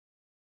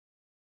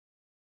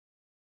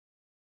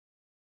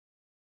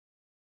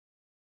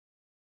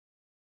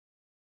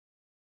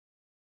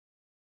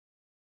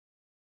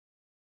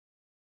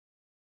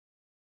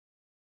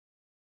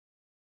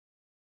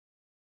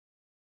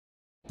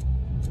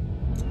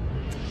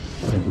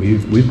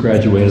We've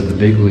graduated the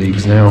big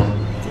leagues now.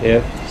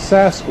 If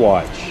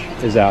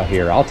Sasquatch is out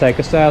here, I'll take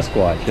a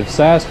Sasquatch. If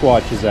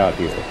Sasquatch is out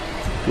here,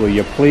 will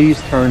you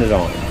please turn it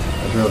on?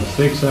 I drove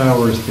 6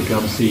 hours to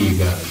come see you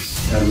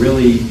guys. I'd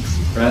really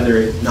rather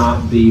it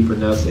not be for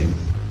nothing.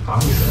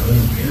 Obviously, I live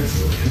in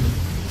fantasy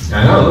land.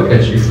 I know, look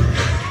at you.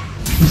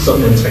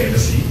 Someone's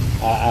fantasy.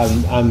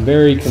 I'm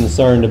very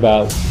concerned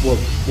about we'll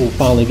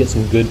finally get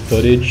some good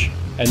footage,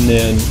 and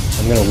then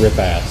I'm gonna rip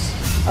ass.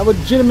 I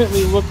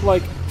legitimately look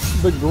like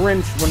the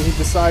Grinch when he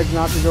decides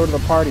not to go to the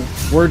party.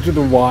 Word to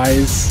the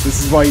wise,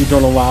 this is why you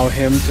don't allow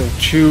him to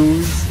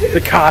choose the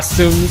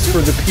costumes for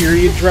the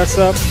period dress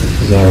up.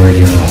 He's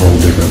already on a whole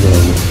different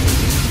level.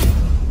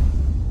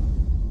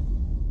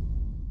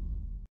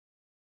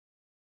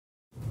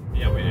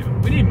 Yeah,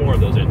 we need more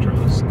of those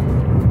intros.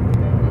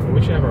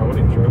 We should have our own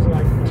intros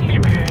like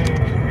Timmy.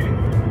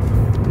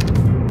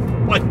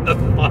 What the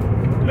fuck?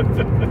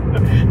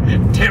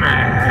 Timmy!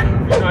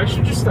 You know, I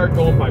should just start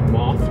going by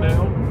Moth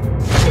now.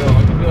 So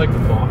I can be like the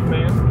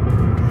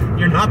Mothman.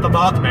 You're not the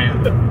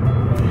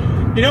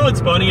Mothman. You know what's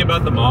funny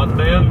about the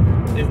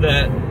Mothman is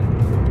that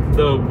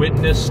the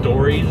witness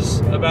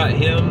stories about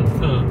him,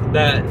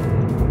 that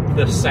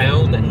the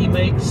sound that he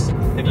makes.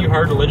 Have you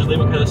heard allegedly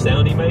what kind of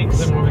sound he makes?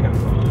 Is it more like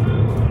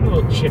a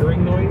little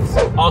chittering noise?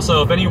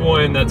 Also, if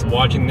anyone that's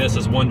watching this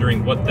is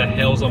wondering what the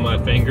hell's on my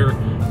finger,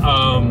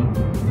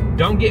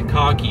 don't get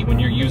cocky when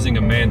you're using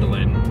a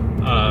mandolin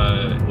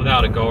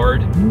without a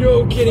guard.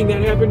 No kidding,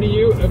 that happened to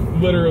you?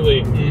 I've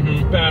literally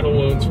battle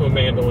wounds from a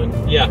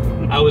mandolin. Yeah,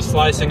 I was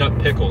slicing up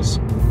pickles.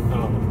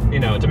 You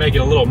know, to make it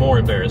a little more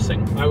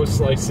embarrassing. I was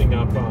slicing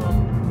up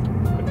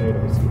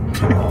potatoes.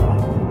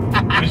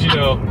 Because, you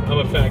know, I'm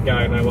a fat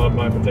guy and I love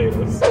my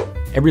potatoes.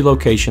 Every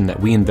location that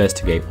we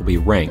investigate will be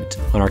ranked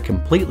on our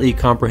completely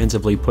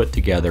comprehensively put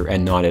together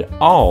and not at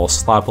all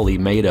sloppily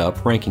made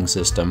up ranking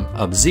system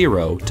of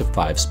 0 to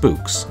 5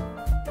 spooks.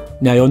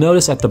 Now you'll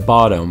notice at the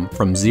bottom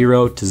from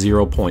 0 to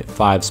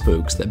 0.5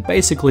 spooks that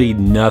basically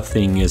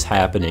nothing is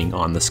happening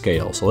on the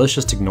scale, so let's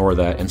just ignore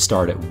that and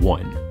start at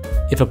 1.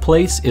 If a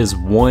place is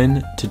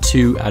 1 to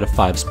 2 out of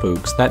 5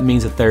 spooks, that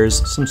means that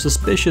there's some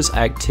suspicious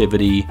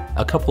activity,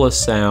 a couple of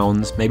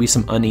sounds, maybe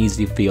some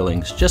uneasy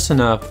feelings, just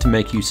enough to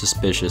make you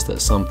suspicious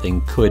that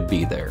something could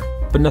be there,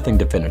 but nothing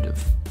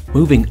definitive.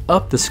 Moving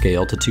up the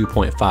scale to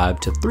 2.5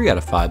 to 3 out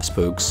of 5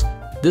 spooks,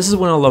 this is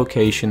when a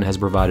location has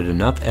provided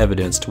enough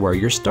evidence to where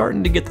you're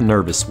starting to get the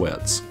nervous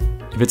sweats.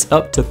 If it's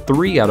up to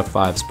 3 out of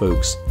 5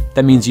 spooks,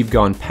 that means you've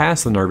gone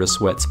past the nervous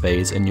sweats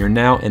phase and you're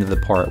now into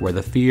the part where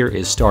the fear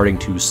is starting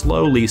to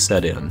slowly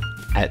set in.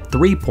 At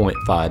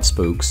 3.5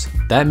 spooks,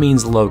 that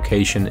means the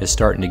location is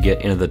starting to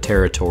get into the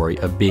territory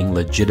of being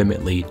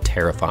legitimately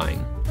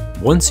terrifying.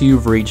 Once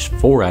you've reached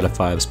 4 out of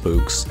 5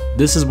 spooks,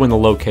 this is when the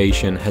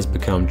location has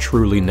become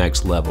truly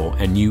next level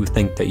and you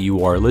think that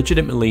you are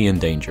legitimately in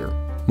danger.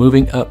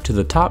 Moving up to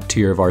the top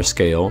tier of our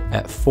scale,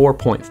 at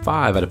 4.5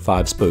 out of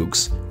 5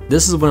 spooks,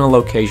 this is when a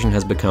location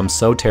has become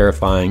so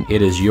terrifying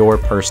it is your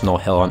personal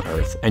hell on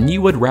earth, and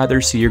you would rather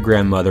see your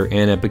grandmother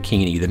in a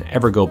bikini than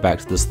ever go back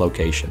to this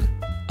location.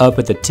 Up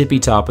at the tippy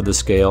top of the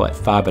scale at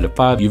 5 out of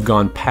 5, you've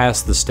gone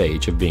past the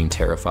stage of being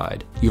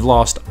terrified. You've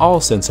lost all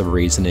sense of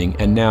reasoning,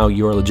 and now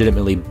you're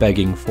legitimately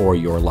begging for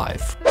your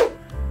life.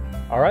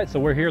 Alright,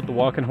 so we're here at the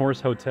Walking Horse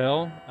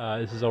Hotel.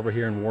 This is over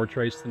here in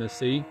Wartrace,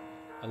 Tennessee.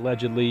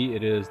 Allegedly,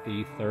 it is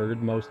the 3rd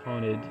most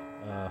haunted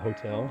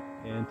hotel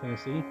in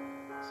Tennessee,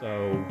 so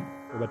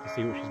we're about to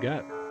see what she's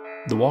got.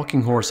 The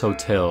Walking Horse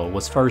Hotel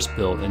was first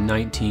built in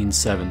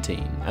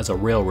 1917 as a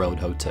railroad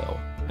hotel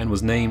and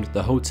was named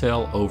the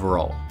Hotel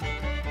Overall.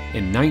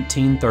 In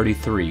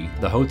 1933,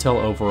 the Hotel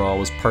Overall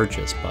was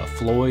purchased by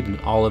Floyd and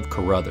Olive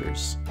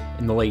Carruthers.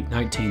 In the late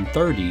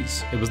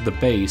 1930s, it was the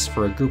base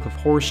for a group of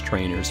horse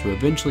trainers who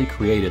eventually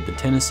created the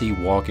Tennessee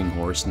Walking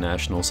Horse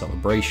National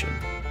Celebration,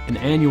 an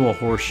annual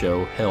horse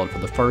show held for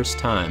the first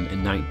time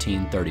in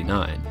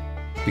 1939.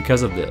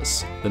 Because of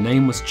this, the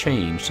name was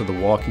changed to the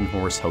Walking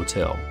Horse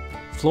Hotel.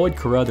 Floyd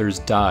Carruthers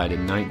died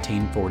in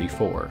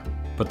 1944,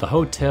 but the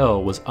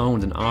hotel was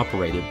owned and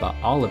operated by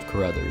Olive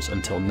Carruthers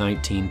until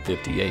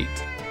 1958.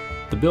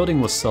 The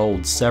building was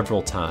sold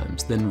several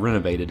times, then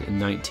renovated in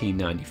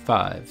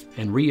 1995,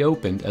 and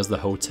reopened as the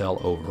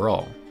Hotel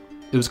Overall.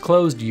 It was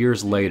closed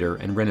years later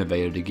and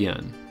renovated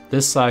again.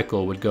 This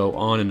cycle would go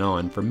on and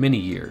on for many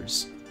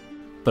years.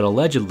 But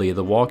allegedly,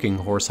 the Walking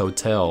Horse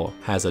Hotel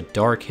has a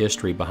dark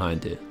history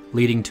behind it,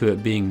 leading to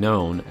it being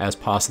known as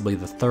possibly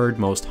the 3rd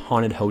most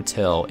haunted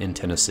hotel in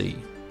Tennessee.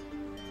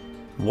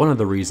 One of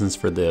the reasons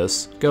for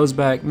this goes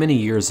back many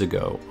years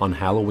ago on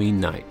Halloween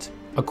night.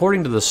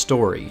 According to the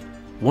story,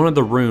 one of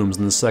the rooms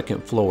on the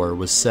 2nd floor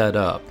was set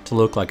up to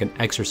look like an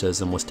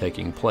exorcism was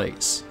taking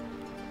place.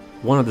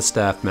 One of the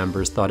staff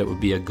members thought it would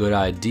be a good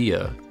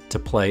idea to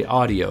play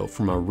audio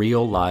from a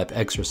real live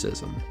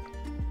exorcism.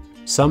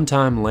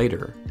 Sometime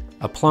later,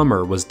 a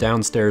plumber was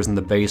downstairs in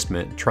the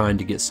basement trying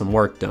to get some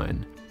work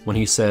done when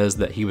he says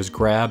that he was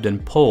grabbed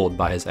and pulled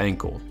by his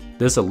ankle.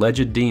 This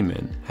alleged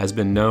demon has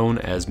been known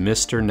as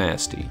Mr.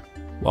 Nasty.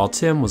 while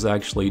Tim was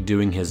actually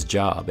doing his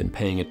job and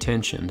paying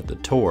attention to the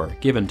tour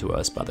given to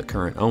us by the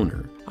current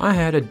owner, I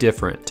had a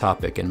different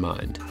topic in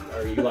mind.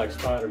 Or you like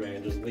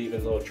Spider-Man, just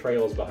leaving little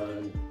trails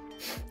behind.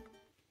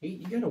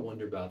 You gotta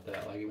wonder about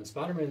that. Like when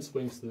Spider-Man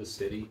swings through the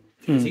city,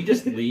 does he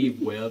just leave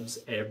webs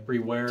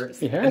everywhere?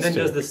 He has and then to.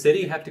 Does the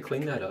city have to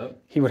clean that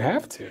up? He would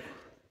have to.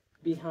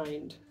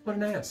 Behind. What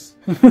an ass.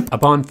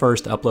 Upon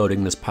first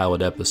uploading this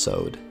pilot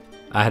episode,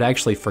 I had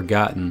actually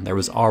forgotten there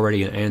was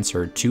already an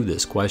answer to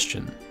this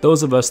question.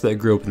 Those of us that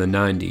grew up in the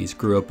 90s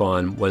grew up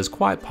on what is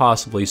quite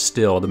possibly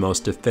still the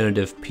most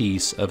definitive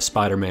piece of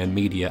Spider-Man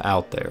media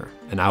out there,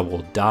 and I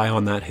will die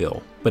on that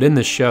hill. But in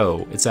the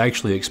show, it's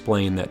actually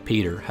explained that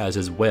Peter has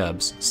his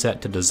webs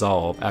set to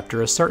dissolve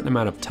after a certain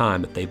amount of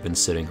time that they've been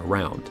sitting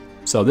around.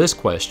 So this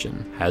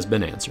question has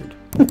been answered.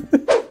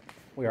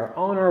 We are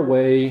on our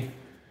way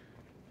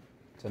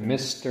to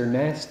Mr.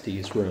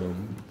 Nasty's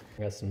room.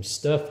 I got some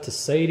stuff to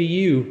say to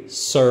you,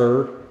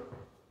 sir.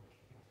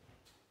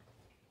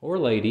 Or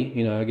lady.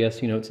 You know, I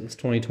guess, you know, it's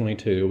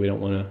 2022. We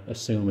don't want to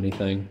assume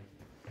anything.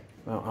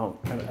 Well,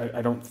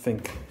 I don't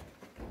think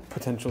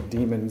potential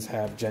demons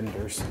have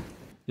genders.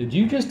 Did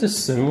you just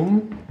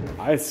assume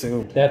I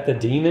assume. that the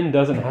demon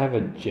doesn't have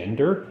a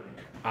gender?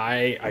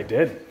 I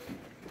did.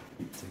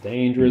 It's a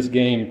dangerous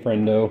game,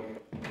 friendo.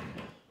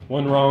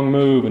 One wrong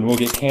move and we'll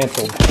get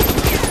canceled.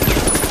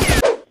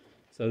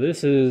 So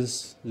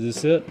is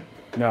this it?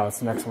 No, it's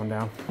the next one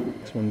down.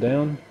 This one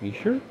down? You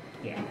sure?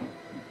 Yeah.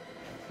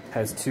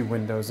 Has 2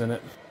 windows in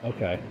it.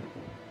 Okay.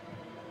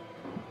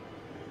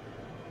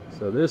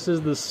 So this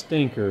is the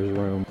stinker's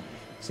room.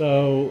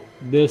 So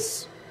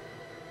this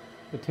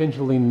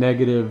potentially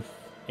negative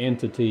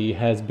entity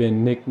has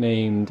been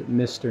nicknamed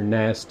Mr.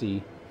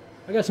 Nasty.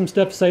 I got some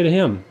stuff to say to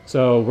him.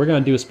 So we're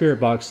going to do a spirit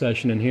box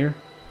session in here.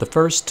 The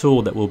first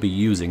tool that we'll be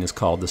using is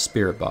called the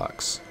Spirit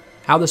Box.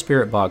 How the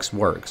Spirit Box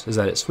works is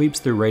that it sweeps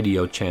through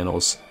radio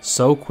channels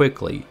so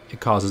quickly it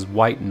causes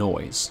white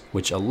noise,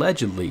 which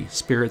allegedly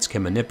spirits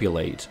can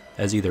manipulate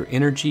as either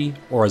energy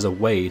or as a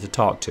way to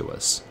talk to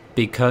us.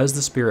 Because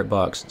the Spirit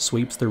Box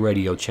sweeps through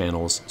radio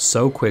channels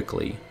so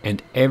quickly,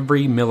 and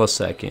every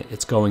millisecond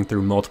it's going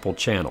through multiple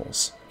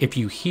channels, if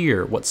you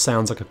hear what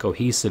sounds like a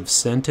cohesive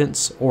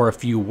sentence or a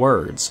few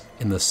words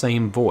in the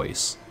same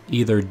voice,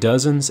 either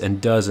dozens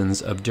and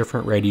dozens of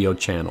different radio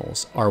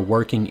channels are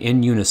working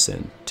in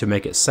unison to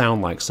make it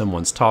sound like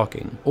someone's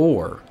talking,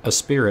 or a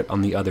spirit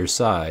on the other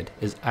side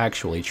is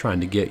actually trying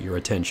to get your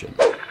attention.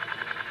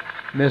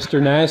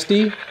 Mr.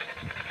 Nasty?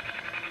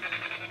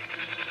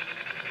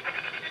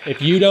 If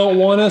you don't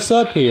want us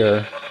up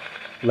here,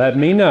 let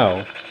me know.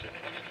 Is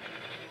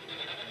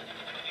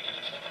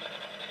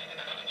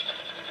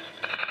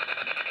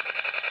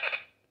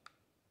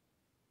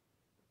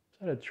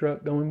that a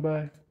truck going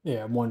by?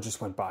 Yeah, one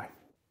just went by.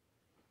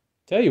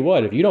 Tell you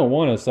what, if you don't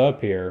want us up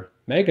here,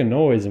 make a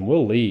noise and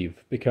we'll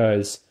leave,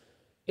 because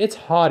it's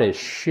hot as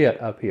shit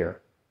up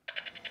here.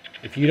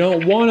 If you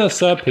don't want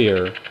us up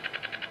here,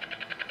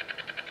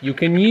 you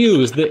can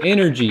use the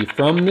energy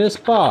from this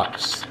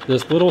box,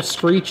 this little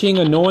screeching,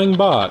 annoying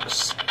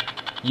box.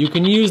 You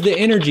can use the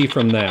energy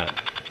from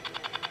that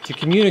to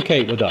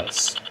communicate with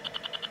us.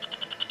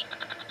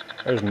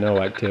 There's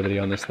no activity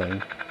on this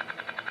thing.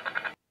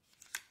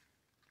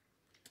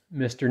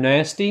 Mr.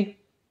 Nasty?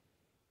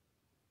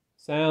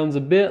 Sounds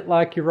a bit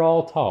like you're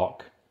all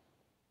talk.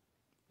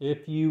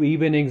 If you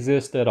even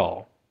exist at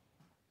all.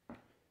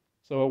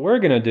 So what we're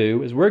going to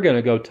do is we're going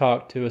to go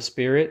talk to a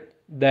spirit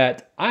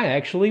that I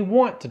actually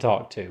want to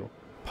talk to.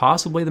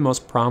 Possibly the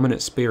most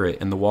prominent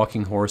spirit in the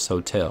Walking Horse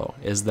Hotel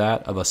is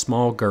that of a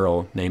small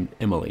girl named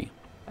Emily.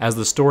 As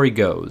the story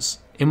goes,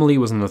 Emily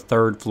was in the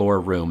 3rd floor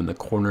room in the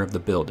corner of the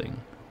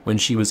building when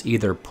she was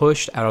either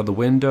pushed out of the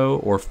window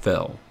or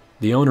fell.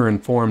 The owner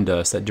informed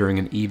us that during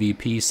an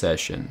EVP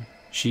session,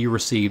 she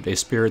received a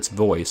spirit's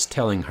voice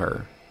telling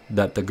her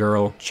that the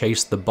girl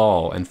chased the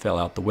ball and fell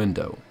out the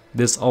window.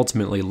 This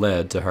ultimately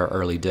led to her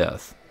early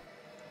death.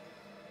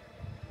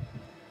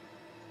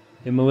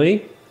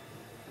 Emily?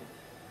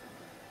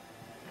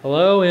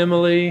 Hello,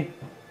 Emily.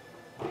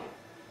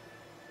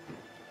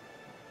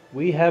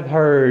 We have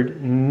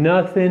heard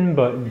nothing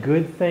but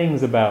good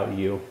things about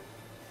you.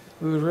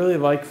 We would really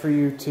like for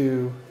you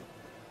to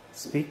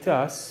speak to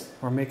us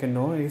or make a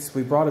noise.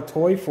 We brought a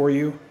toy for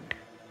you.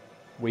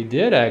 We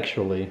did,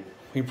 actually.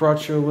 We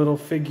brought you a little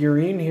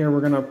figurine here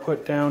we're going to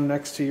put down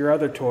next to your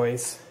other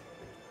toys.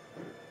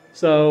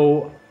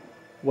 So,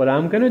 what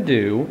I'm going to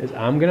do is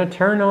I'm going to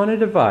turn on a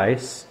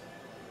device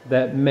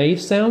that may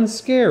sound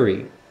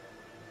scary,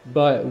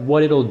 but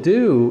what it'll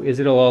do is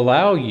it'll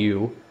allow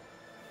you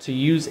to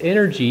use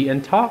energy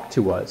and talk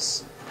to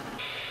us.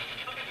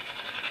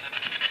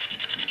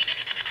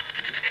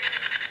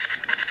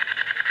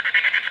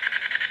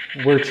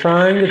 We're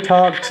trying to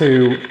talk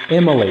to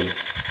Emily.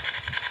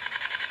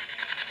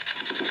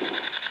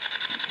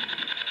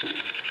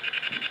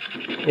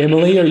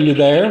 Emily, are you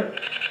there?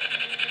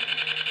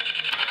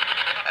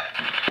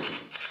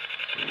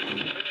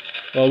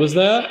 What was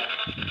that?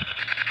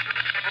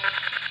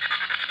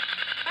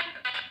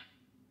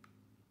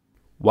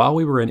 while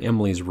we were in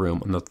Emily's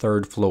room on the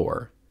 3rd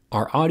floor,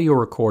 our audio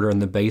recorder in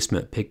the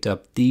basement picked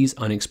up these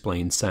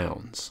unexplained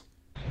sounds.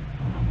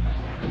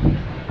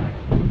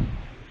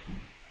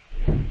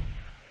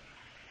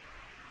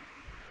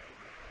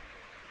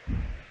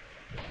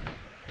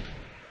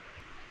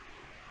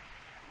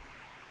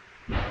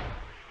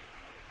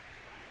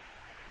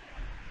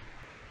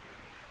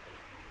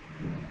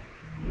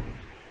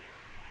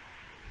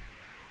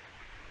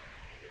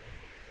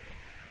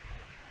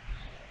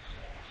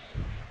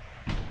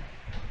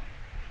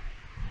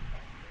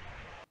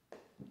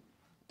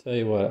 Tell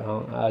you what,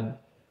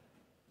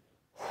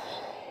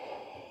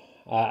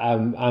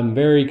 I'm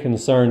very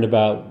concerned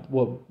about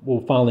what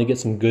we'll finally get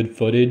some good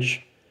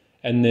footage,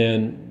 and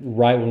then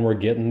right when we're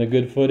getting the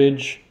good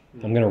footage,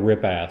 I'm gonna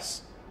rip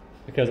ass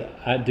because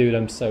dude,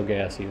 I'm so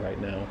gassy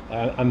right now.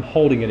 I'm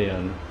holding it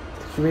in.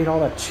 You ate all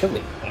that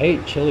chili. I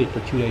ate chili for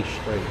 2 days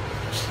straight.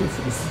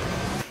 Jesus.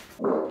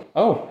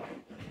 Oh,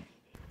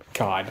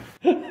 God.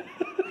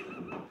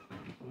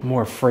 I'm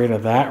more afraid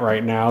of that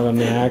right now than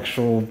the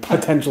actual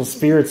potential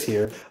spirits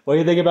here. what do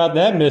you think about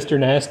that, Mr.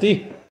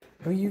 Nasty?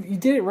 Well, you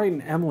did it right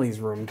in Emily's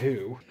room,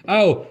 too.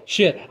 Oh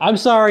shit! I'm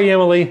sorry,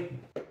 Emily.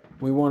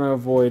 We want to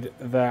avoid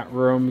that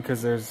room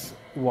because there's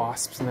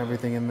wasps and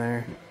everything in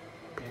there.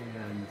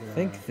 And I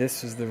think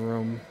this is the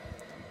room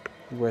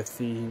with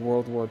the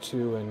World War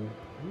II and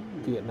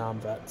Vietnam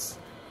vets.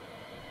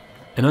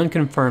 An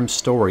unconfirmed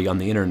story on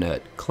the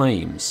internet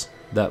claims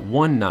that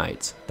one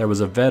night there was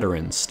a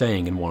veteran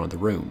staying in one of the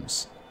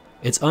rooms.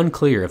 It's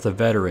unclear if the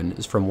veteran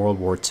is from World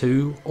War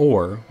II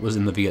or was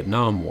in the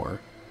Vietnam War,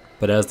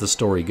 but as the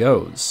story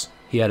goes,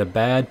 he had a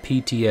bad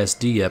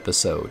PTSD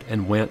episode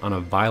and went on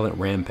a violent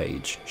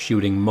rampage,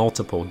 shooting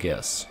multiple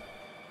guests.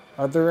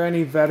 Are there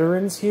any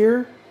veterans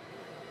here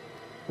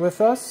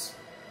with us?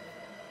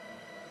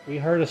 We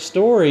heard a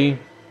story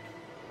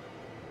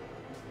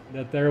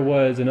that there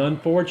was an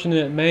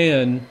unfortunate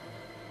man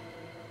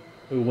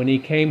who, when he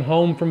came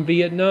home from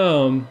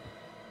Vietnam,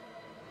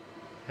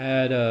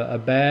 had a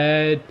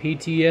bad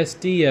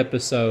PTSD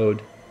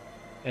episode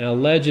and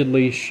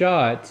allegedly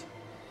shot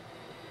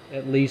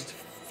at least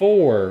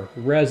 4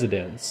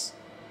 residents.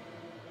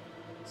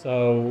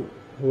 So,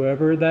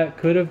 whoever that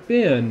could have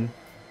been.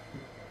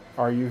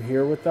 Are you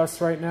here with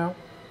us right now?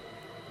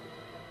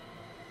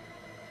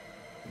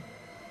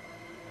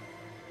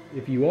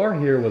 If you are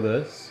here with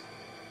us,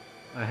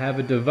 I have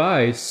a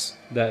device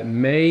that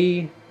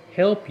may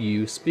help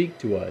you speak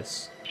to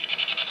us.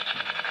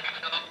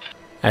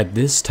 At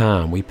this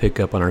time, we pick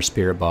up on our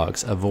spirit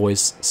box a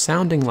voice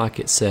sounding like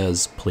it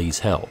says, "Please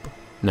help."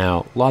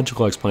 Now,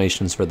 logical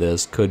explanations for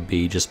this could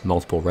be just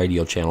multiple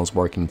radio channels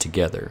working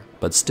together,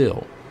 but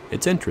still,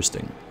 it's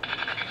interesting.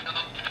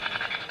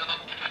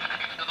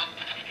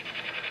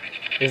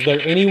 Is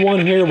there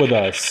anyone here with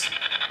us?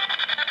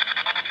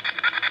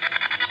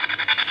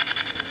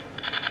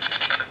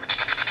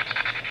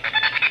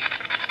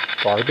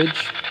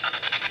 Garbage?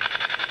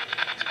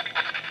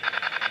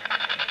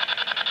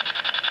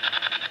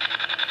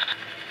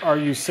 Are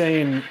you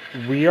saying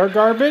we are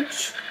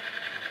garbage?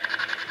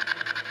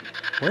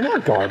 We're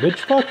not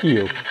garbage, fuck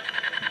you.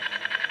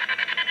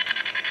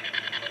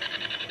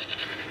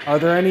 Are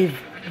there any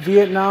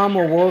Vietnam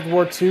or World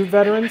War II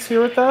veterans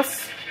here with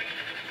us?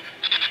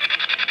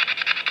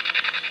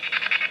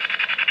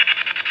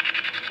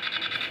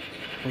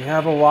 We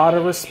have a lot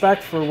of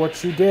respect for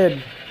what you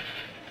did.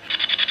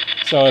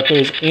 So if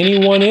there's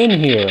anyone in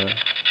here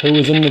who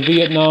was in the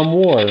Vietnam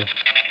War,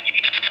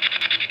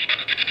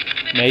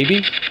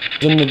 maybe?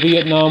 In the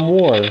Vietnam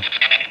War.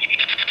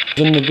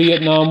 In the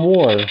Vietnam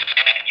War.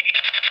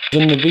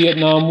 In the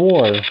Vietnam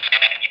War.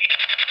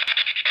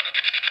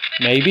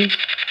 Maybe?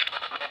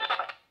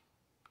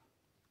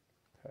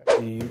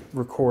 The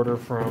recorder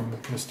from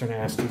Mr.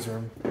 Nasty's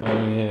room.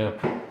 Oh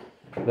yeah,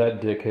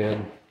 that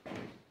dickhead.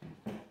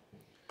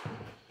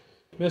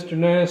 Mr.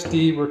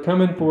 Nasty, we're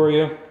coming for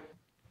you.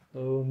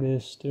 Oh,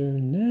 Mr.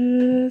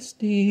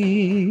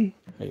 Nasty.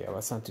 Oh yeah,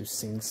 let's not do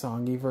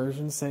sing-songy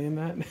version saying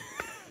that.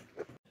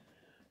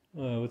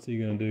 What's he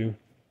gonna do?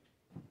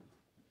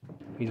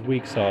 He's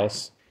weak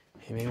sauce.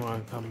 He may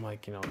want to come,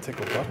 like,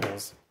 tickle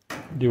buttholes.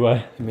 Do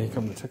I? He may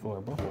come to tickle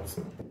our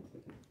buttholes.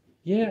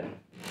 Yeah.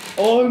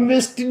 Oh,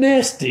 Mr.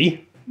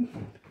 Nasty.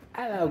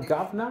 Hello,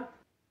 governor.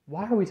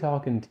 Why are we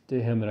talking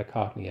to him in a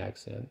Cockney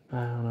accent?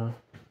 I don't know.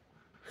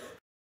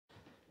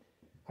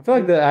 I feel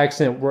like the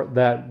accent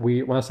that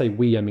we, when I say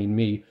we, I mean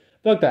me.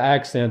 I feel like the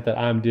accent that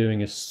I'm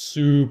doing is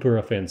super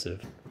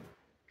offensive.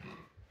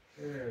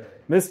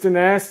 Mr.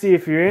 Nasty,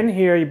 if you're in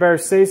here, you better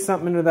say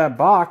something into that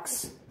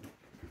box.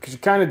 Because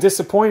you're kind of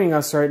disappointing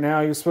us right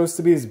now. You're supposed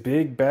to be this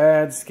big,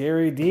 bad,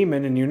 scary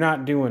demon, and you're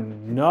not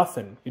doing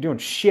nothing. You're doing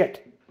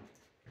shit.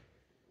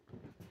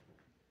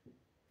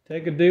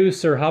 Take a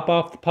deuce or hop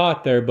off the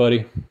pot there,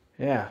 buddy.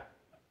 Yeah.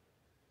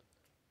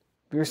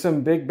 If you're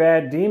some big,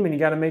 bad demon, you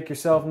got to make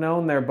yourself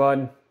known there,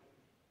 bud.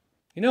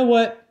 You know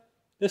what?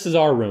 This is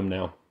our room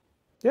now.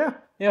 Yeah.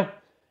 Yeah.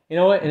 You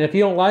know what? And if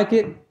you don't like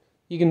it,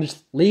 you can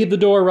just leave the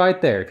door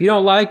right there. If you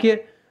don't like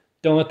it,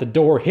 don't let the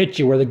door hit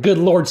you where the good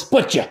Lord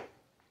split you.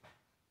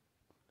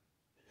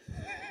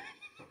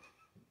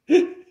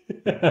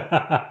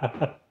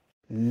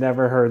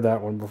 Never heard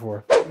that one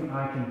before. I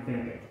can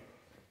think of.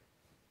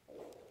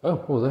 Oh,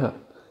 what was that?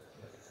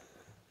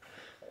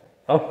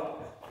 Oh.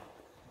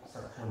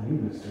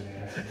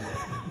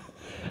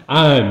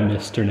 I'm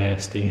Mr.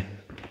 Nasty.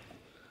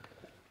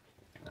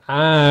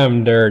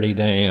 I'm Dirty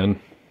Dan.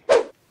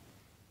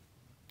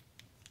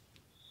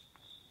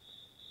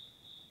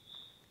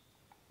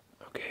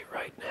 Okay,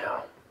 right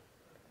now,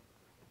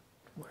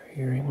 we're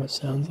hearing what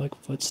sounds like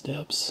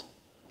footsteps,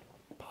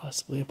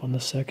 possibly up on the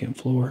second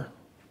floor.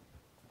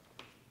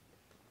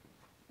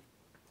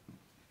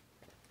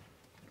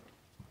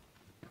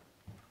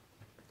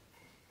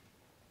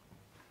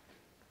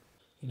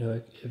 You know,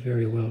 it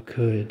very well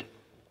could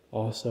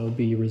also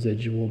be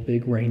residual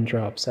big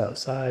raindrops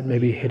outside,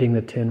 maybe hitting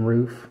the tin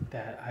roof.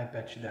 I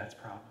bet you that's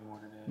probably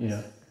what it is.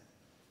 Yeah.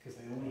 Because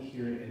I only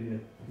hear it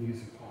in the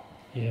music hall.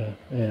 Yeah,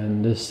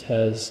 and this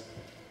has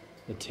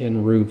the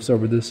tin roofs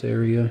over this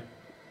area.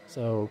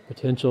 So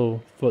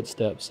potential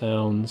footstep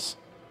sounds.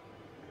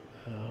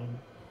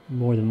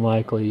 More than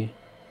likely,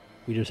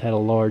 we just had a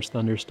large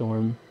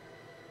thunderstorm,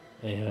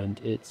 and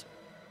it's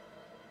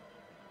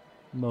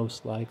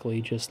most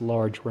likely just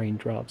large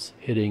raindrops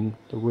hitting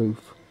the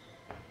roof.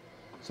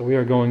 So we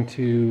are going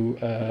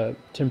to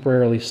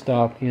temporarily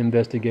stop the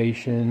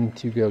investigation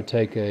to go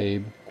take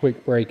a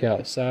quick break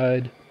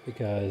outside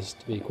because,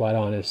 to be quite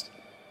honest,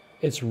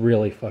 it's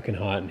really fucking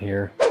hot in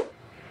here.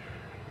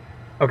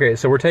 Okay,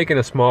 so we're taking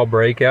a small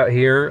break out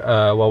here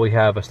while we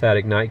have a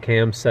static night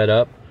cam set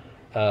up.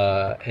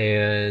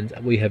 And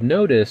we have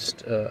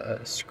noticed a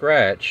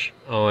scratch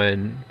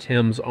on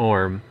Tim's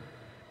arm.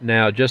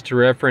 Now, just to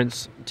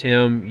reference,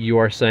 Tim, you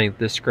are saying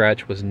this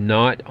scratch was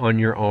not on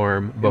your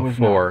arm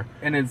before.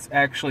 And it's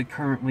actually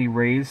currently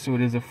raised, so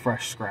it is a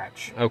fresh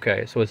scratch.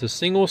 Okay, so it's a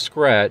single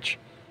scratch,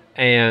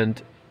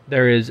 and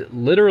there is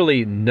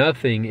literally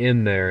nothing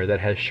in there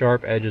that has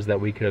sharp edges that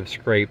we could have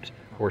scraped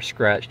or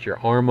scratched your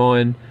arm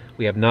on.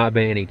 We have not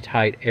been any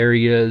tight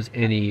areas,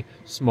 any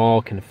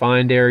small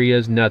confined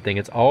areas, nothing.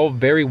 It's all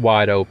very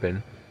wide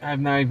open. I've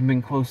not even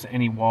been close to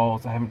any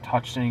walls. I haven't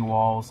touched any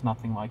walls,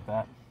 nothing like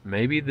that.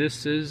 Maybe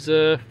this is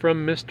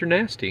from Mr.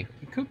 Nasty.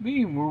 It could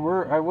be.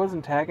 I was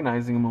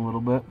antagonizing him a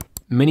little bit.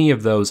 Many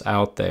of those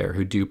out there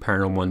who do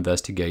paranormal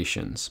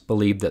investigations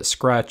believe that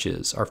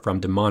scratches are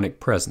from demonic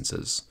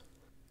presences.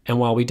 And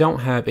while we don't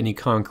have any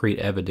concrete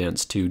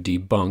evidence to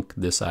debunk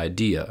this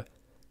idea,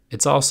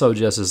 it's also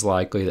just as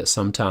likely that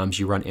sometimes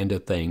you run into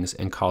things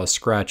and cause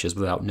scratches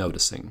without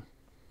noticing.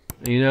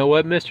 You know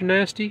what, Mr.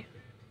 Nasty?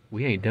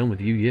 We ain't done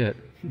with you yet.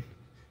 You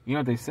know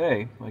what they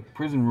say, like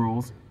prison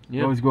rules, Yep.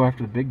 you always go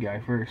after the big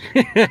guy first.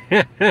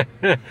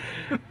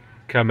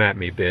 Come at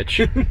me,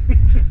 bitch.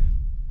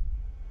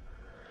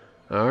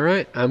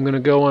 Alright, I'm gonna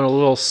go on a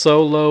little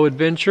solo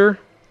adventure.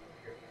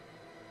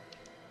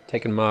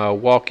 Taking my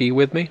walkie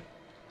with me.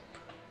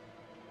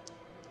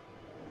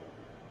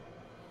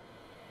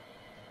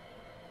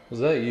 Was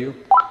that you?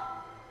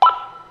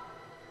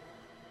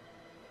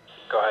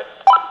 Go ahead.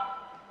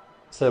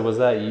 Said, was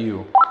that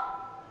you?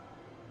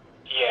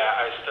 Yeah,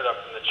 I stood up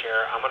from the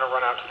chair. I'm gonna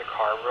run out to the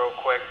car real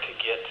quick to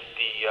get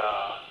see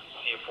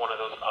if one of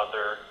those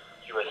other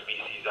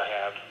USB-Cs I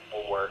have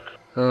will work.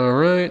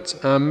 Alright,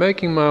 I'm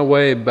making my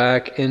way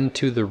back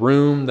into the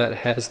room that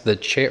has the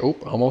chair. Oh,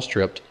 almost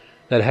tripped.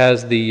 That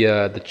has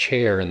the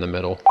chair in the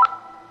middle.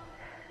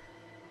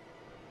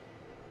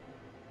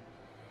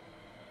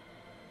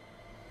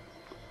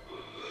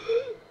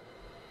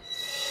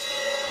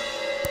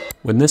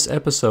 When this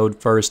episode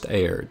first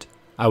aired,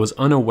 I was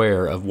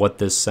unaware of what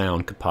this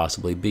sound could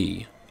possibly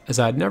be, as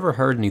I had never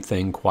heard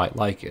anything quite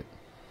like it.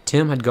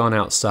 Tim had gone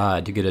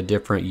outside to get a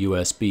different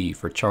USB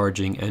for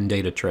charging and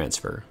data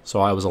transfer, so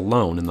I was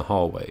alone in the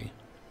hallway.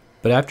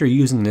 But after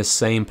using this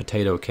same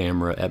potato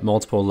camera at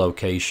multiple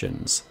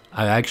locations,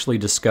 I actually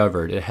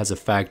discovered it has a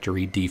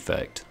factory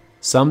defect.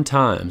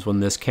 Sometimes when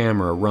this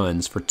camera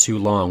runs for too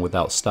long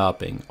without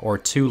stopping, or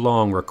too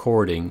long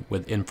recording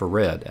with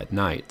infrared at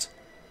night,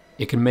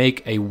 it can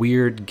make a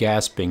weird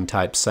gasping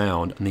type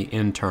sound on the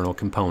internal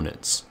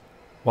components.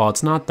 While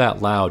it's not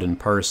that loud in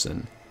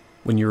person,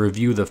 when you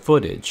review the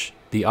footage,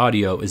 the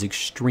audio is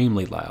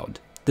extremely loud.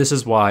 This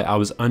is why I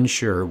was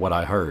unsure what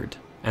I heard,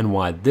 and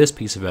why this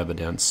piece of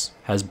evidence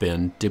has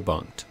been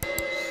debunked.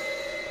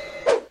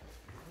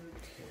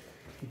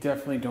 You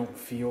definitely don't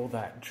feel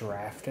that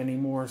draft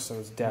anymore, so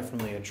it's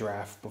definitely a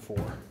draft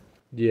before.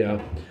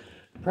 Yeah.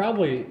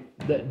 Probably,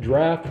 that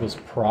draft was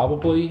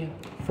probably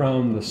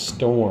from the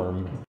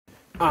storm.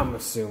 I'm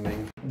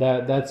assuming.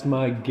 That's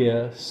my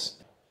guess.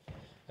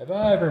 Have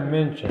I ever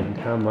mentioned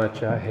how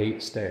much I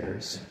hate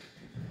stairs?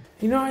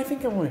 You know, I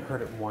think I only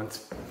heard it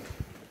once.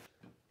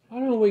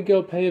 Why don't we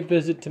go pay a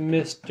visit to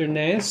Mr.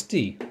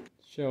 Nasty?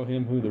 Show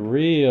him who the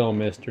real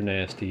Mr.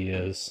 Nasty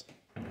is.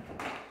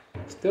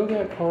 Still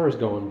got cars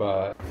going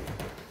by.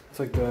 It's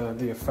like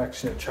the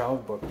affectionate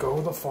child book. Go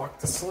the fuck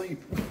to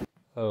sleep.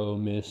 Oh,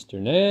 Mr.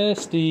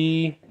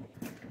 Nasty.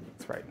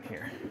 It's right in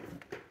here.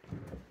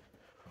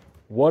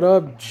 What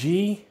up,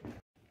 G?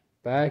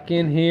 Back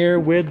in here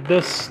with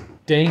the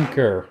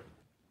stinker.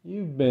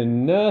 You've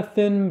been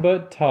nothing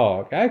but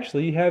talk.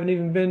 Actually, you haven't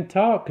even been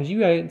talk because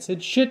you ain't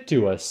said shit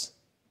to us.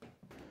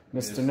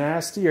 Mr.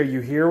 Nasty, are you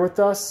here with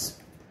us?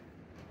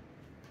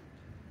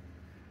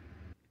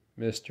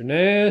 Mr.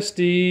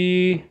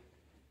 Nasty.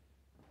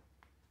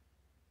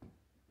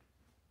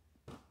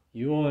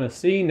 You want to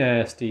see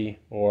nasty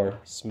or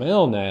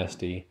smell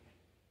nasty?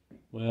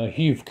 Well,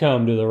 you've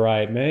come to the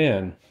right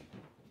man.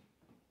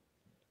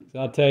 So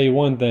I'll tell you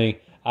one thing.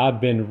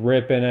 I've been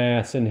ripping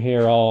ass in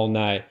here all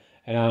night,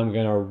 and I'm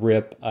going to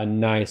rip a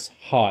nice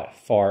hot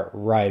fart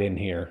right in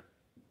here.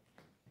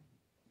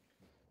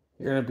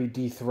 You're going to be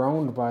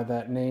dethroned by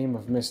that name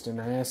of Mr.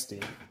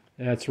 Nasty.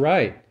 That's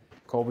right.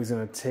 Colby's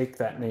going to take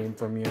that name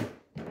from you.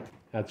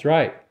 That's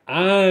right.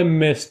 I'm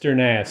Mr.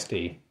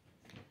 Nasty.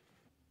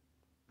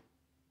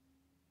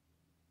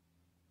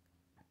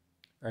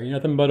 Are you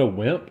nothing but a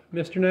wimp,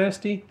 Mr.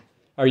 Nasty?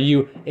 Are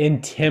you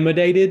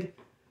intimidated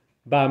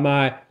by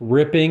my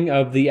ripping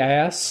of the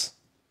ass?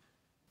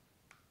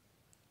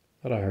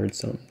 Thought I heard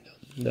something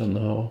down the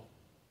hall.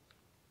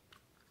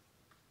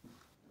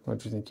 What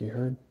do you think you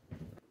heard?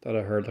 Thought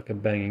I heard like a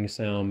banging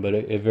sound, but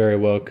it very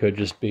well could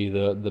just be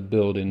the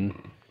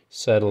building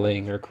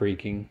settling or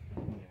creaking.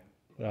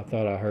 But I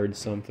thought I heard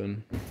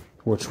something.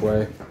 Which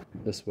way?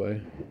 This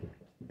way.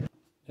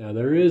 Now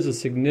there is a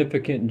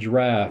significant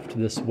draft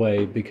this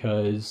way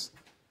because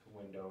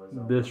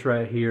this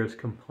right here is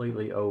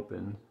completely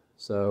open.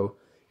 So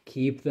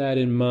keep that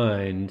in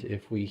mind.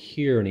 If we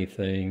hear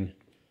anything,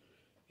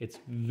 it's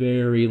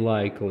very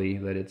likely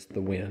that it's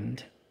the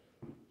wind.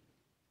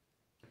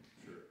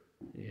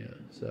 Yeah,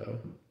 so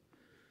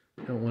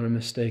don't want to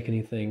mistake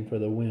anything for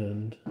the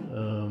wind.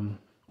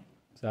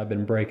 So I've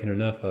been breaking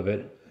enough of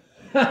it.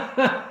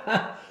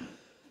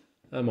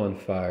 I'm on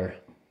fire.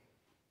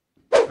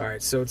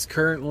 Alright, so it's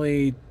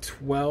currently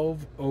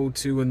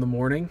 12:02 in the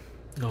morning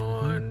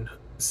on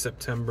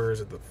September, is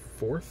it the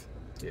 4th?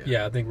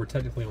 Yeah, I think we're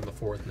technically on the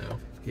 4th now.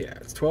 Yeah,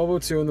 it's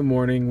 12:02 in the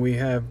morning. We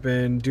have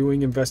been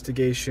doing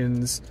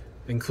investigations,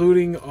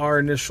 including our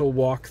initial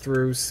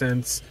walkthrough,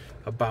 since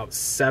about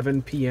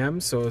 7 p.m.,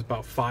 so it's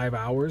about 5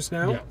 hours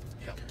now.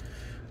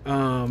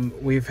 Yeah.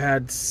 We've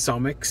had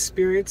some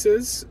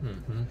experiences,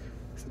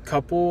 a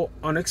couple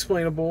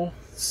unexplainable,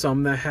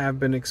 some that have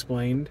been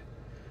explained.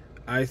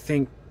 I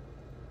think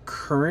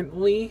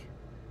currently,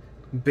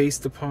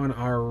 based upon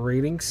our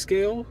rating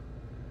scale,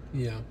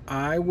 Yeah.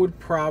 I would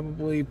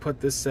probably put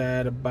this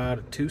at about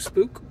a 2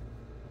 spook.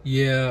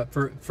 Yeah,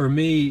 for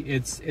me,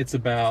 it's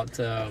about,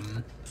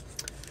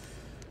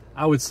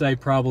 I would say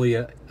probably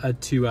a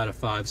 2 out of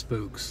 5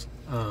 spooks.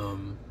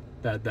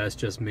 That's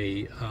just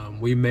me.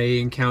 We may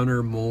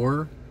encounter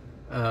more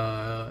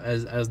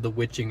as the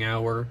witching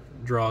hour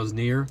draws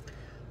near.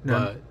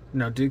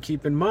 Now, do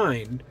keep in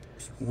mind,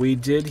 we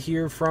did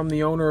hear from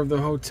the owner of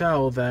the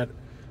hotel that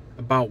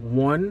about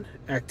one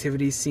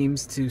activity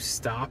seems to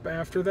stop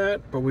after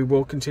that, but we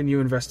will continue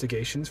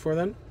investigations for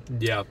them.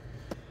 Yeah.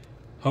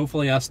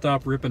 Hopefully I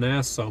stop ripping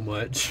ass so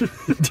much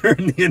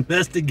during the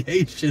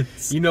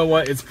investigations. You know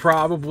what? It's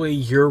probably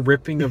your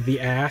ripping of the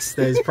ass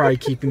that is probably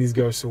keeping these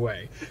ghosts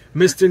away.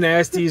 Mr.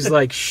 Nasty is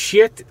like,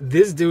 shit,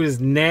 this dude is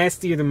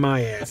nastier than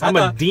my ass. I'm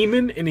a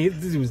demon, and this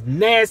dude is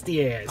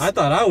nasty ass. I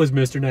thought I was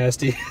Mr.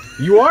 Nasty.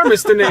 You are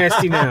Mr.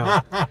 Nasty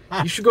now.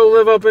 You should go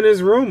live up in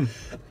his room.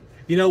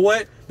 You know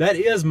what? That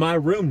is my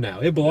room now.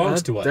 It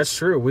belongs to us. That's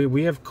true.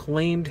 We have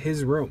claimed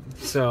his room.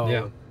 So,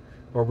 yeah.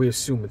 Or we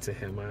assume it's to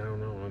him. I don't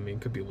know. I mean,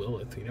 it could be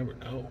Lilith. You never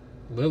know.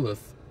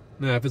 Lilith.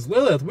 Now, if it's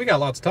Lilith, we got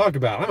lots to talk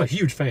about. I'm a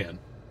huge fan.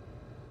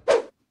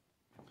 You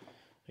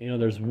know,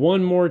 there's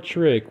one more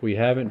trick we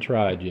haven't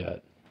tried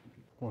yet.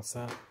 What's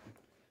that?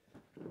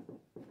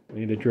 We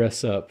need to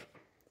dress up.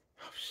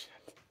 Oh,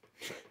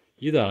 shit.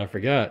 You thought I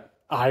forgot.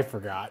 I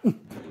forgot.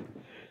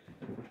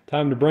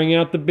 Time to bring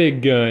out the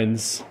big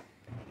guns.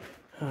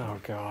 Oh,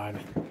 God.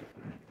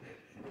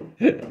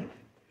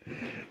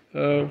 Oh,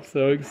 I'm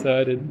so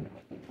excited.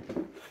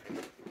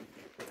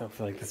 I don't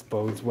feel like this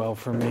bodes well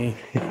for me.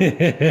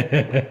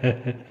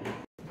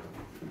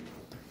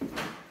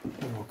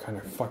 What kind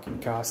of fucking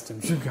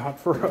costumes you got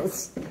for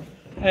us?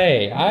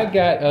 Hey, I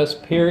got us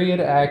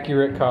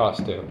period-accurate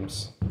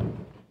costumes.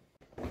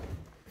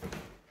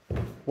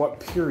 What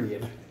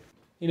period?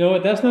 You know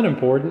what? That's not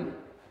important.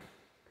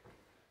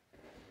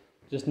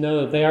 Just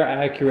know that they are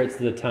accurate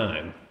to the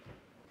time.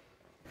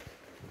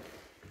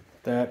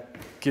 That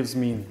gives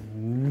me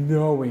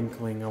no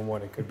inkling on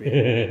what it could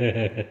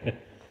be.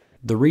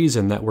 The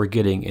reason that we're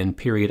getting in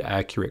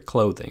period-accurate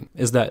clothing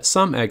is that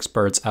some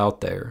experts out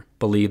there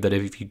believe that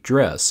if you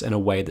dress in a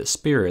way that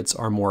spirits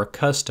are more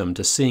accustomed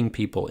to seeing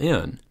people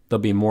in, they'll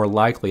be more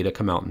likely to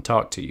come out and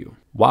talk to you.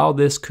 While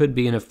this could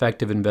be an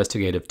effective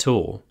investigative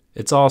tool,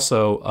 it's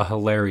also a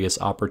hilarious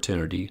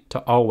opportunity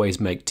to always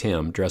make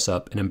Tim dress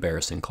up in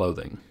embarrassing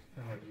clothing.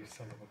 Oh, you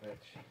son of a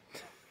bitch.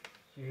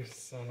 You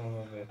son of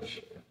a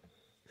bitch.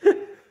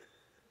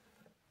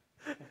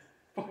 What the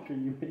fuck are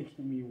you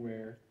making me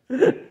wear?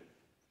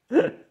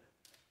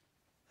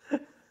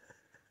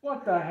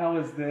 What the hell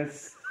is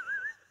this?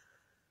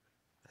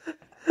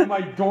 Am I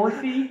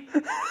Dorothy?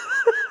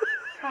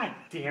 God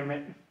damn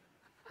it.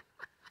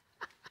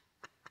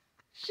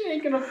 Shit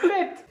ain't gonna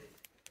fit.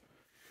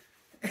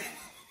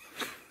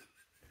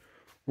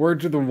 Word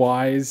to the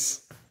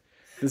wise.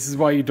 This is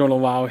why you don't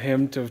allow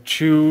him to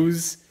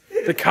choose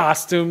the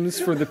costumes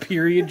for the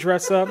period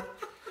dress up.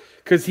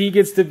 Because he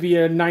gets to be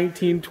a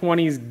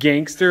 1920s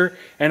gangster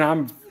and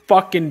I'm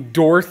fucking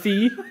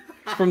Dorothy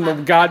from the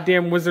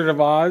goddamn Wizard of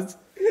Oz.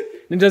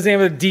 And doesn't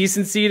have the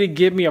decency to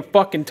give me a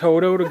fucking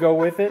Toto to go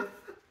with it.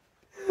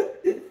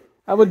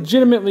 I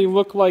legitimately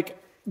look like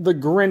the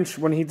Grinch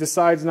when he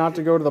decides not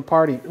to go to the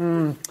party.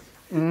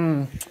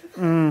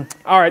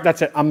 Alright,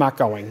 that's it. I'm not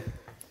going.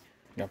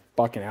 Got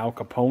fucking Al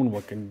Capone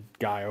looking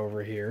guy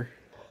over here.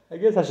 I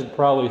guess I should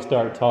probably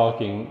start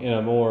talking in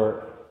a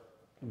more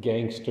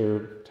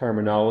gangster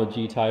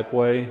terminology type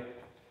way.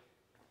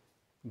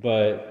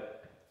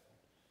 But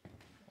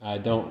I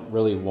don't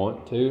really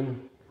want to,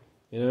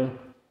 you know?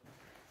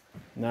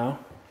 No?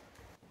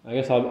 I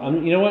guess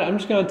I'm you know what? I'm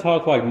just gonna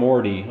talk like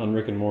Morty on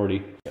Rick and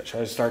Morty.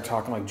 Should I start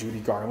talking like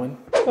Judy Garland?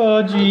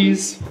 Oh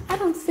jeez. I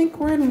don't think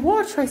we're in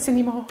war trace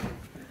anymore.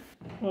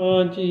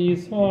 Oh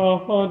jeez.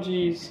 Oh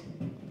jeez.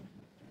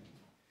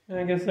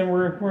 I guess then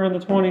we're in the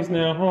 20s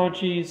now. Oh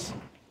jeez.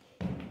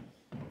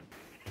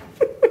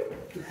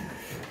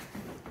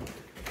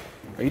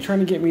 Are you trying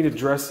to get me to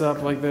dress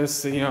up like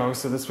this, you know,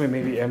 so this way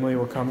maybe Emily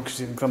will come because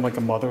she can become like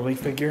a motherly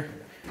figure?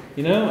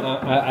 You know,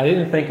 I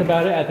didn't think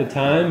about it at the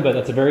time, but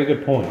that's a very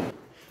good point.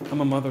 I'm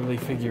a motherly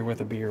figure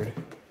with a beard.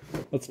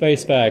 Let's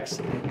face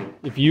facts.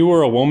 If you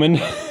were a woman,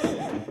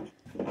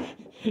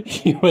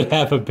 you would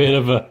have a bit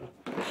of a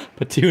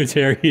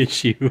pituitary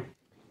issue.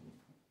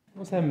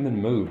 Those haven't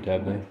been moved,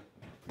 have they?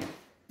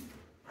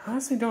 I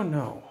honestly don't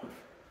know.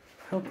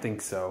 I don't think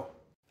so.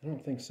 I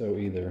don't think so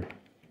either.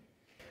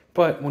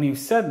 But when you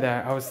said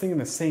that, I was thinking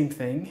the same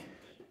thing.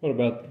 What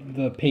about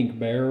the pink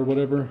bear or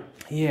whatever?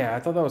 Yeah, I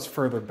thought that was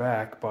further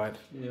back, but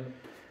Yeah.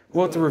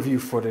 we'll have to review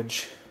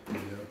footage. Yeah.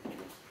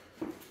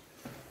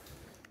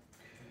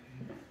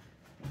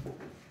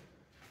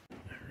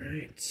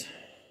 Alright.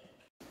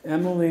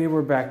 Emily,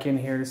 we're back in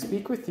here to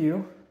speak with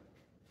you.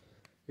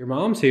 Your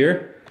mom's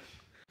here.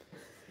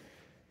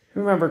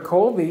 Remember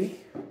Colby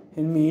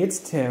and me, it's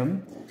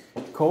Tim.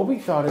 Colby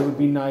thought it would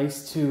be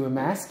nice to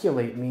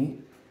emasculate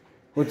me,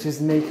 which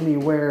is make me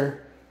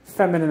wear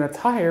feminine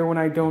attire when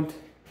I don't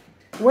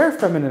wear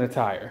feminine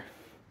attire.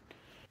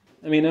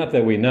 I mean, not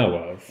that we know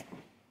of.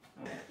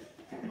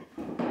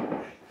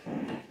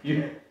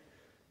 You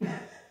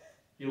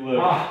look.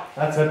 Ah,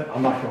 that's it.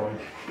 I'm not going.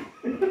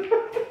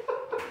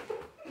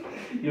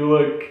 You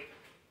look.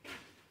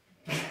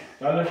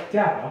 I look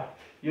dapper.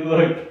 You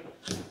look.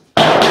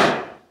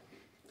 God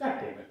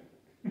damn it.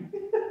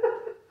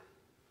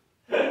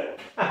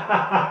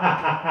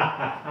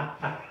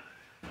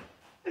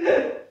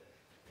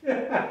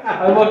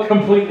 I look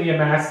completely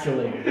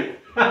emasculated.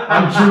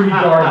 I'm Judy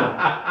Garland.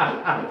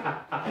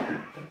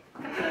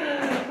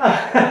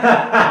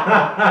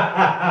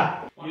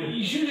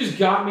 You should have just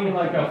got me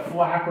like a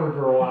flapper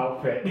girl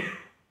outfit.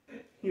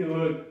 You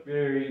look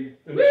very.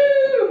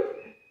 Woo!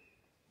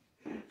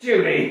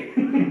 Judy!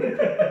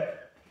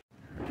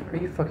 Are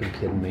you fucking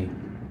kidding me?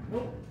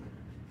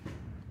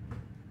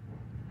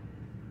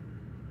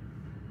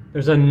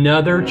 There's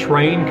another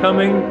train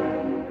coming?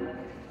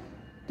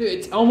 Dude,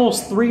 it's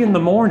almost 3 in the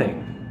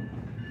morning.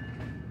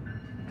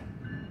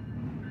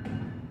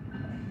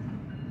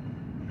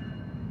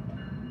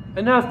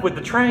 Enough with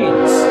the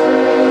trains.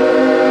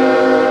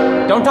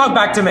 Don't talk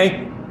back to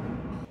me.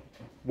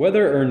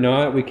 Whether or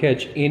not we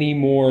catch any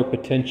more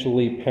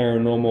potentially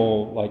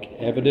paranormal like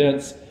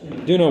evidence,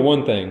 do know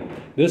one thing.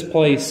 This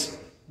place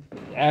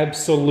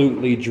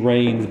absolutely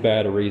drains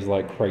batteries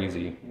like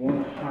crazy.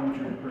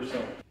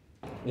 100%.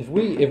 If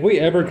we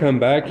ever come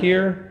back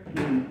here,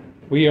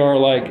 we are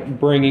like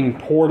bringing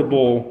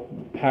portable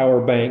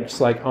power banks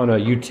like on a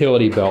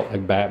utility belt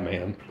like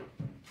Batman.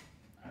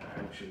 I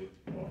actually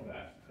would love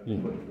that.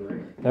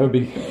 That would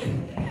be.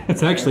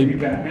 It's actually. Be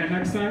Batman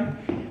next time?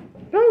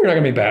 No, you're not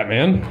gonna be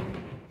Batman.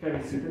 Can I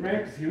be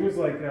Superman? Because he was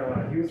like,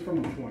 he was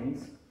from the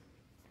 20s.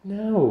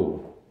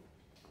 No.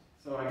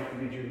 So I get to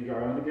be Judy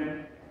Garland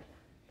again?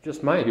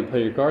 Just might if you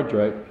play your cards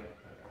right.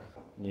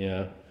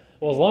 Yeah.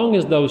 Well, as long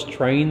as those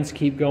trains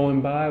keep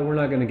going by, we're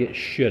not gonna get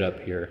shit up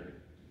here.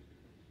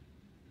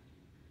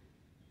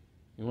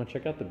 You want to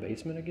check out the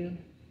basement again?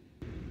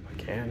 I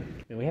can.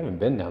 I mean, we haven't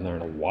been down there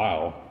in a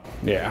while.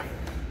 Yeah.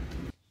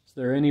 Is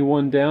there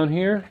anyone down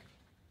here?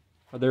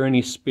 Are there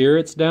any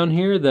spirits down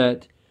here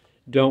that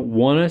don't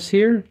want us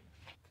here?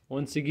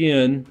 Once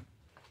again,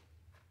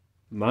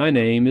 my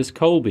name is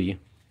Colby.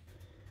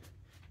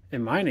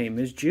 And my name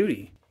is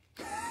Judy.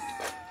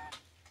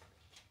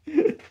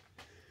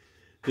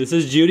 This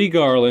is Judy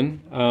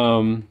Garland.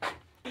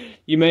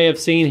 You may have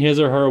seen his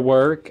or her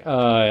work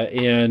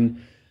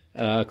in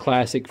a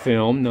classic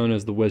film known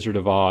as The Wizard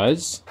of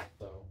Oz.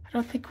 I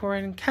don't think we're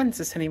in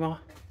Kansas anymore.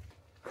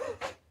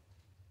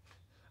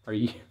 Are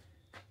you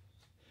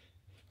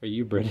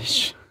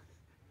British?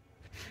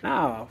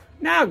 No,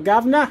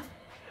 governor.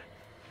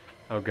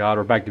 Oh God,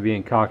 we're back to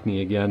being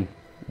Cockney again.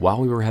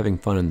 While we were having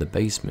fun in the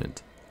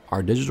basement,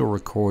 Our digital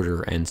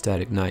recorder and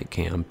static night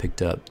cam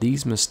picked up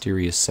these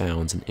mysterious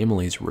sounds in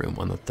Emily's room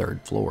on the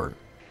 3rd floor.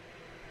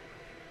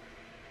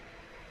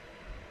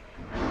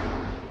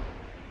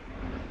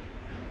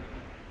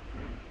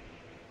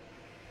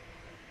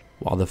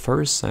 While the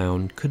first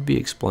sound could be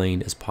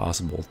explained as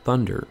possible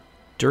thunder,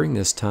 during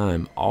this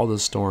time all the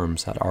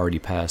storms had already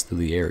passed through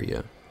the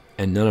area,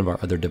 and none of our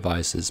other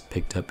devices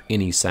picked up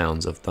any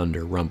sounds of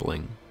thunder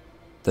rumbling.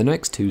 The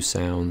next 2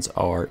 sounds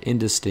are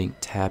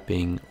indistinct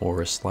tapping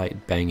or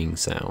slight banging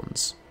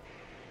sounds.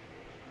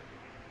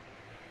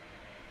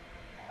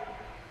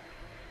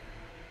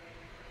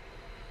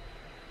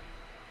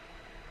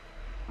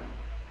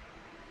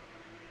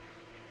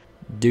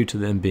 Due to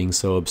them being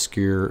so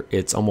obscure,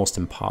 it's almost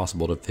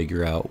impossible to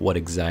figure out what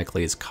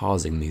exactly is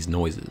causing these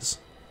noises.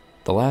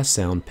 The last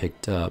sound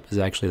picked up is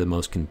actually the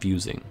most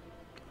confusing,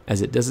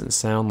 as it doesn't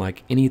sound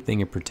like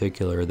anything in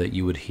particular that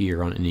you would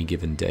hear on any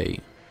given day.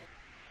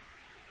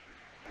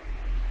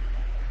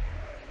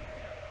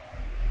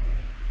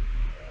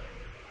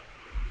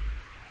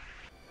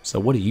 So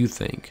what do you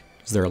think?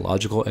 Is there a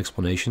logical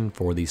explanation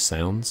for these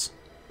sounds?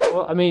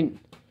 Well, I mean,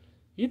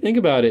 you think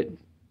about it.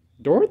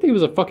 Dorothy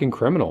was a fucking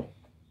criminal.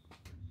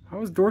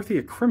 How is Dorothy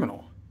a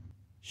criminal?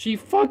 She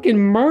fucking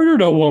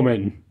murdered a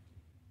woman.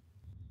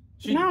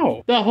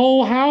 No. The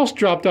whole house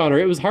dropped on her.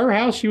 It was her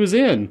house she was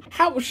in.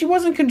 How? She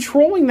wasn't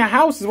controlling the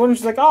house. When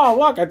she's like, oh,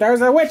 look,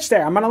 there's a witch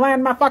there. I'm going to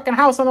land my fucking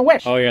house on the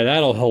witch. Oh, yeah,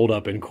 that'll hold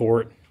up in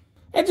court.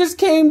 It just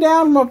came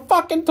down from a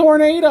fucking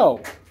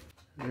tornado.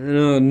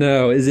 Oh,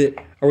 no.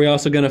 Are we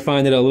also going to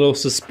find it a little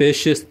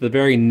suspicious that the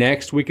very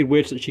next Wicked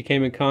Witch that she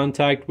came in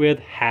contact with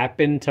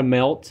happened to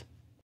melt?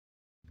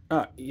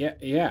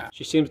 Yeah.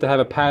 She seems to have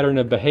a pattern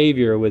of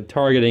behavior with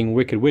targeting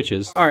Wicked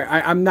Witches. All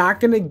right, I'm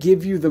not going to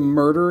give you the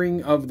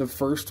murdering of the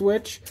first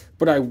witch,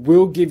 but I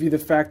will give you the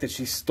fact that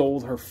she stole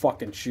her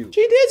fucking shoe.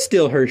 She did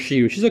steal her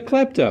shoe. She's a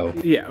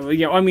klepto.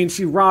 Yeah. I mean,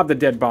 she robbed a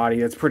dead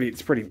body. It's pretty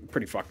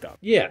fucked up.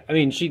 Yeah, I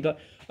mean,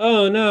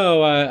 oh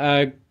no,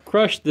 I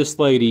crushed this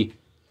lady.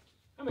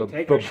 But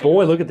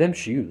boy, look at them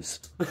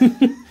shoes.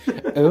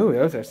 Oh,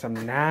 those are some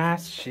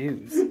nice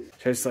shoes. Should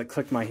I just like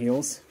click my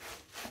heels?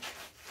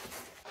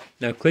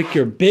 Now click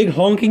your big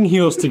honking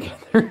heels together.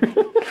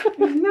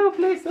 There's no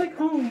place like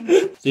home.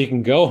 So you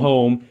can go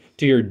home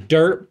to your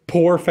dirt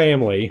poor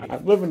family. I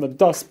live in the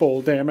Dust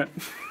Bowl, damn it.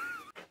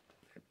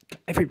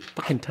 Every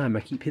fucking time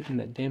I keep hitting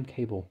that damn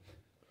cable.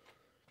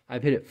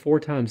 I've hit it 4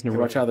 times in a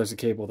row. Watch out, there's a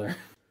cable there.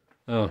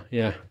 Oh,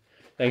 yeah.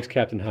 Thanks,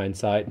 Captain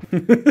Hindsight.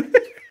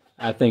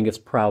 I think it's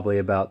probably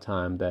about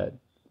time that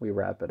we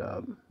wrap it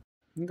up.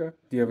 Okay.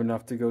 Do you have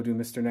enough to go do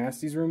Mr.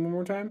 Nasty's room one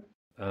more time?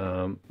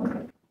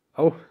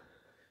 Oh,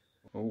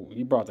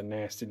 you brought the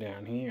nasty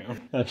down here.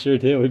 I sure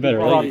did. We better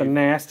brought the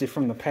nasty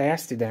from the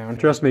pasty down.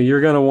 Trust me, you're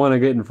going to want to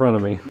get in front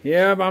of me.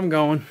 Yep, I'm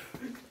going.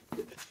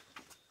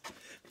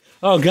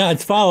 Oh, God,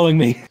 it's following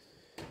me.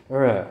 All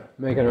right,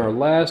 making our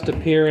last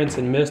appearance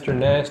in Mr.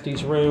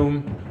 Nasty's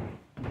room.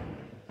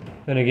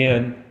 Then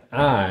again,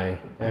 I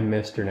am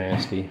Mr.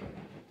 Nasty.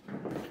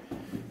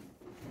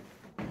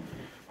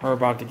 We're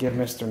about to give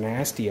Mr.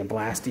 Nasty a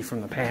blasty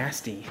from the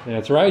pasty.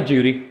 That's right,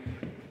 Judy.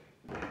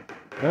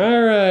 All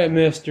right,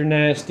 Mr.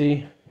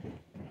 Nasty.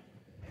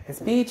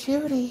 It's me,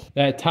 Judy.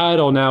 That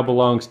title now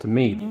belongs to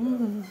me.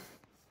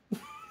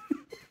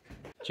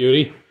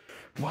 Judy.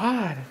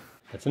 What?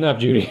 That's enough,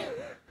 Judy.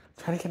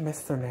 Trying to get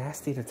Mr.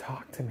 Nasty to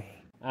talk to me.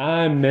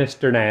 I'm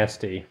Mr.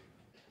 Nasty.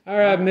 All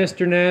right,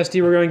 Mr.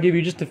 Nasty, we're going to give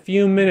you just a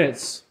few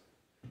minutes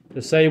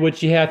to say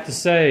what you have to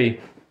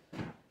say.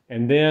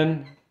 And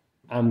then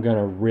I'm going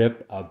to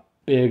rip a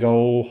big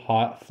old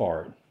hot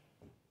fart.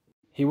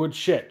 He would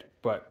shit,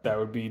 but that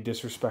would be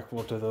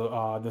disrespectful to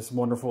the this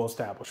wonderful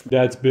establishment.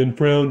 That's been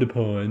frowned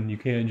upon. You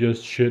can't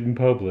just shit in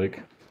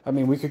public. I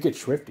mean, we could get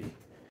swifty.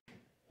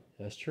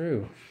 That's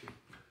true.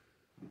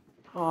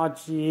 Aw,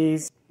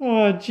 jeez.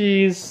 Oh,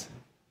 jeez.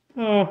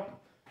 Oh,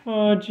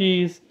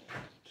 jeez.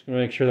 Just gonna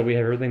make sure that we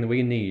have everything that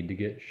we need to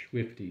get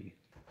swifty.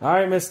 All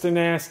right, Mr.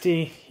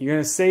 Nasty. You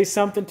gonna say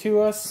something to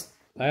us?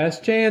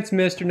 Last chance,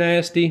 Mr.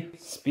 Nasty.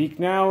 Speak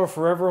now or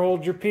forever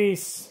hold your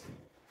peace.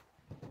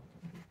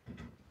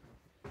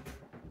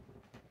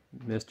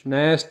 Mr.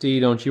 Nasty,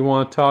 don't you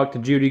want to talk to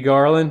Judy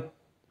Garland?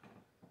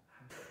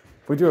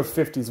 If we do a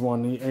 50s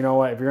one, you know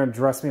what? If you're going to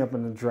dress me up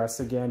in a dress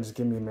again, just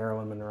give me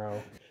Marilyn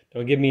Monroe.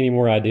 Don't give me any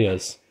more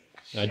ideas.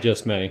 I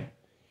just may.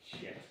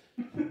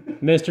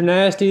 Mr.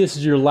 Nasty, this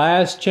is your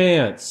last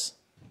chance.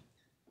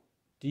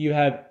 Do you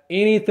have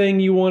anything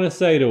you want to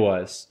say to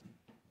us?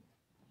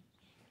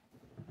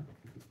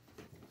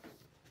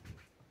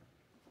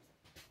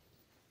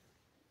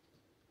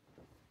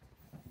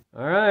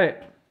 All right.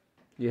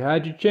 You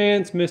had your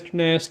chance, Mr.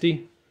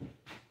 Nasty.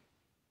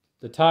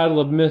 The title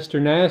of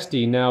Mr.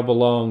 Nasty now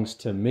belongs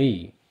to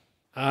me.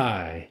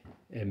 I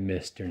am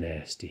Mr.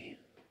 Nasty.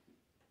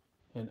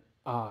 And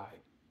I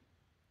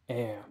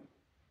am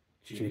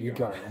Judy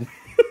Garland.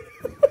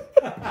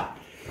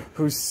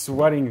 Who's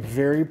sweating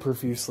very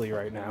profusely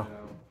right now.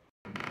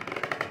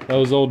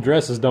 Those old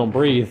dresses don't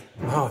breathe.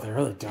 No, they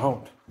really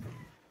don't.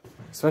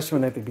 Especially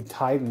when they have to be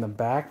tied in the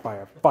back by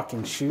a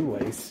fucking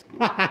shoelace.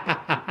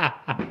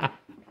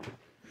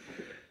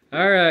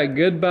 Alright,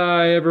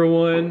 goodbye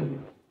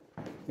everyone.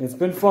 It's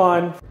been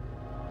fun.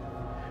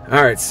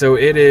 Alright, so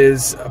it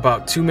is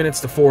about 2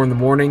 minutes to 4 in the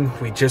morning.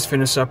 We just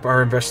finished up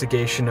our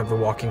investigation of the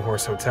Walking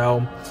Horse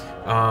Hotel.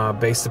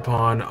 Based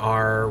upon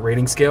our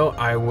rating scale,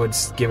 I would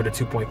give it a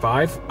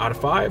 2.5 out of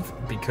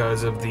 5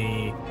 because of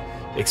the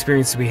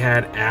experience we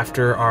had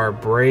after our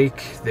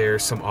break.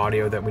 There's some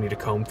audio that we need to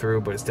comb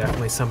through, but it's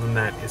definitely something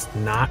that is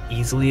not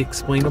easily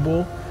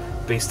explainable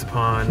based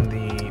upon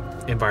the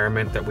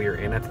environment that we were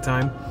in at the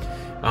time.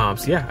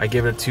 So yeah, I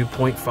give it a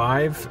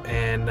 2.5,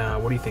 and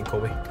what do you think,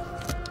 Colby?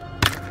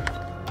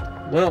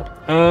 Well,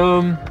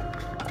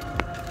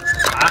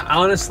 I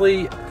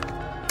honestly,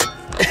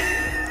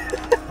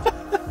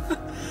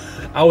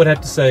 I would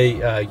have to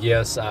say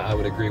yes, I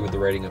would agree with the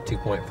rating of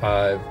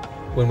 2.5.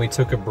 When we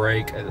took a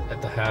break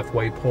at the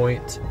halfway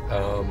point,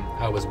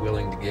 I was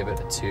willing to give it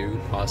a 2,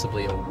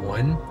 possibly a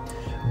 1.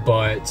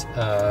 But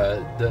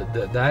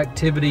the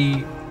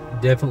activity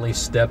definitely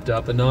stepped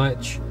up a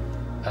notch,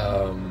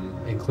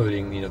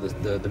 including, you know,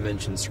 the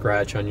mentioned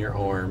scratch on your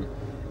arm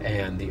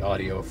and the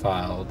audio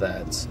file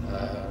that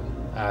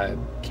I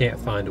can't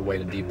find a way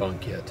to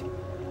debunk yet.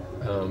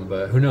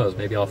 But who knows,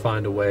 maybe I'll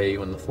find a way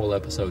when the full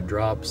episode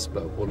drops,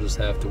 but we'll just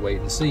have to wait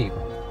and see.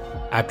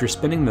 After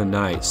spending the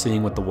night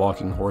seeing what the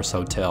Walking Horse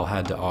Hotel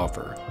had to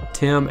offer,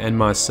 Tim and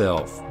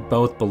myself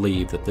both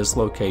believe that this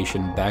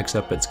location backs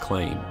up its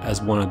claim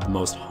as one of the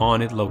most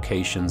haunted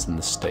locations in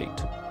the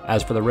state.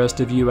 As for the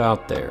rest of you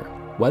out there,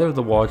 whether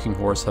the Walking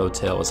Horse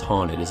Hotel is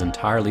haunted is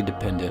entirely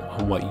dependent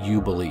on what you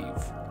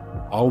believe.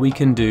 All we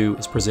can do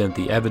is present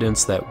the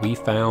evidence that we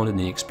found and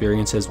the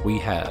experiences we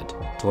had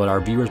to let our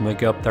viewers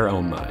make up their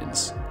own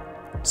minds.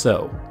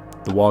 So,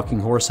 the Walking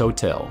Horse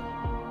Hotel,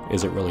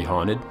 is it really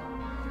haunted?